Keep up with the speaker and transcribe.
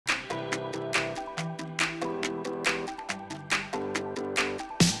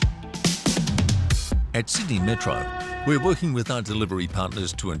At Sydney Metro, we're working with our delivery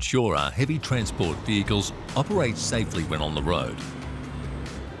partners to ensure our heavy transport vehicles operate safely when on the road,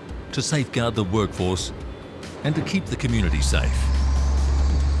 to safeguard the workforce and to keep the community safe.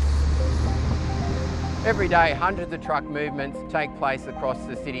 Every day, hundreds of truck movements take place across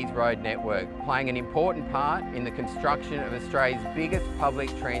the city's road network, playing an important part in the construction of Australia's biggest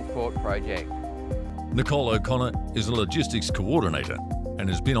public transport project. Nicole O'Connor is a logistics coordinator and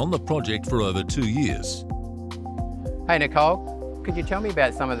has been on the project for over 2 years. Hey Nicole, could you tell me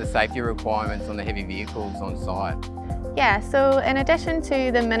about some of the safety requirements on the heavy vehicles on site? Yeah, so in addition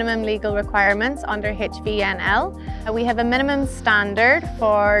to the minimum legal requirements under HVNL, we have a minimum standard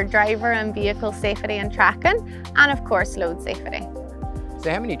for driver and vehicle safety and tracking, and of course load safety. So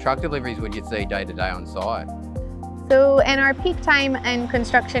how many truck deliveries would you see day to day on site? So in our peak time in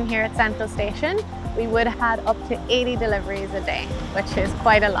construction here at Central Station, we would have had up to 80 deliveries a day, which is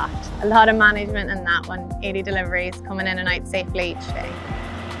quite a lot. A lot of management in that one, 80 deliveries coming in and out safely each day.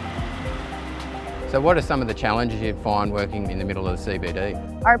 So what are some of the challenges you find working in the middle of the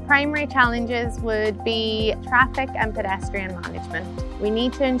CBD? Our primary challenges would be traffic and pedestrian management. We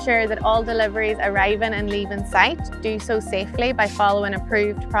need to ensure that all deliveries arriving and leaving site do so safely by following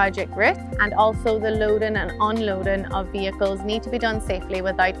approved project routes, and also the loading and unloading of vehicles need to be done safely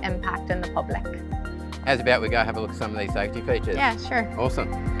without impacting the public. How's about we go have a look at some of these safety features? Yeah, sure. Awesome.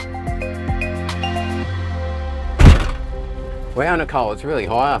 Wow, Nicole, it's really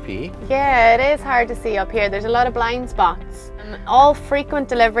high up here. Yeah, it is hard to see up here. There's a lot of blind spots. All frequent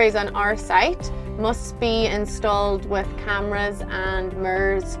deliveries on our site must be installed with cameras and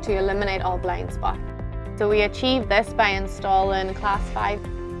mirrors to eliminate all blind spots. So we achieve this by installing Class 5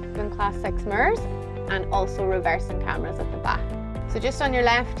 and Class 6 mirrors and also reversing cameras at the back. So just on your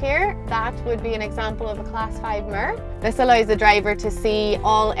left here, that would be an example of a Class 5 mirror. This allows the driver to see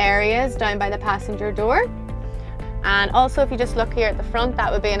all areas down by the passenger door. And also if you just look here at the front, that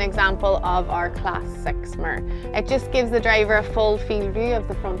would be an example of our Class 6 mirror. It just gives the driver a full field view of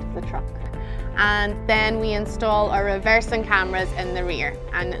the front of the truck. And then we install our reversing cameras in the rear,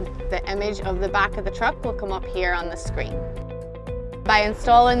 and the image of the back of the truck will come up here on the screen. By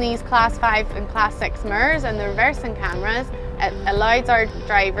installing these Class 5 and Class 6 mirrors and the reversing cameras, it allows our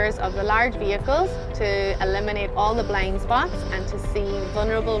drivers of the large vehicles to eliminate all the blind spots and to see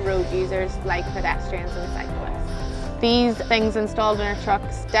vulnerable road users like pedestrians and cyclists. These things installed in our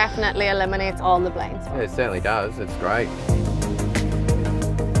trucks definitely eliminates all the blind spots. Yeah, it certainly does, it's great.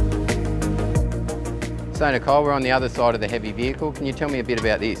 So Nicole, we're on the other side of the heavy vehicle. Can you tell me a bit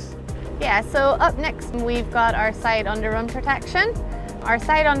about this? Yeah, so up next we've got our side underrun protection. Our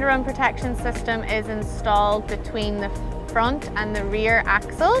side underrun protection system is installed between the front and the rear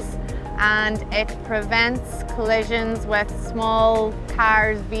axles, and it prevents collisions with small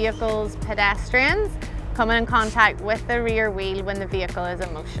cars, vehicles, pedestrians coming in contact with the rear wheel when the vehicle is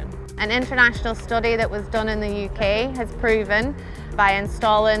in motion. An international study that was done in the UK has proven by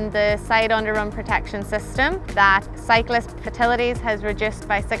installing the side underrun protection system that cyclist fatalities has reduced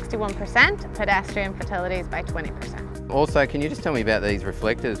by 61%, pedestrian fatalities by 20%. Also, can you just tell me about these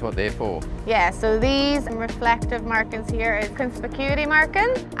reflectors, what they're for? Yeah, so these reflective markings here is conspicuity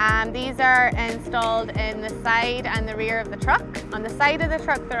markings, and these are installed in the side and the rear of the truck. On the side of the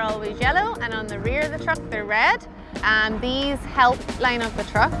truck they're always yellow, and on the rear of the truck they're red. And these help line up the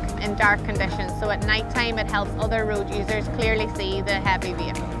truck in dark conditions, so at night time it helps other road users clearly see the heavy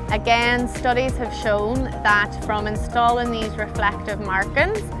vehicle. Again, studies have shown that from installing these reflective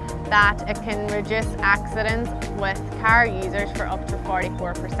markings that it can reduce accidents with car users for up to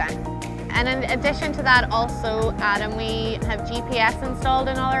 44%. And in addition to that also, Adam, we have GPS installed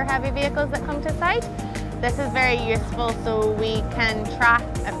in all our heavy vehicles that come to site. This is very useful so we can track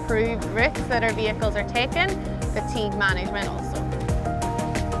approved routes that our vehicles are taking, fatigue management also.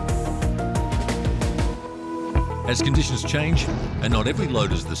 As conditions change, and not every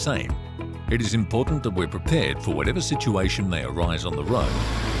load is the same, it is important that we're prepared for whatever situation may arise on the road.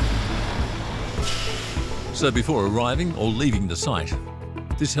 So before arriving or leaving the site,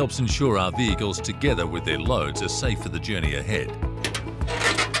 this helps ensure our vehicles together with their loads are safe for the journey ahead.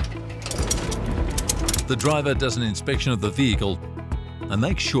 The driver does an inspection of the vehicle and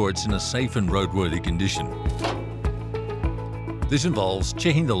makes sure it's in a safe and roadworthy condition. This involves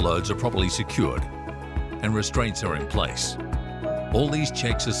checking the loads are properly secured and restraints are in place. All these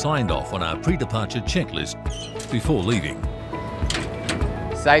checks are signed off on our pre-departure checklist before leaving.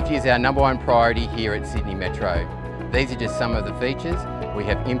 Safety is our #1 priority here at Sydney Metro. These are just some of the features we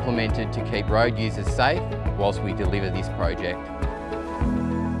have implemented to keep road users safe whilst we deliver this project.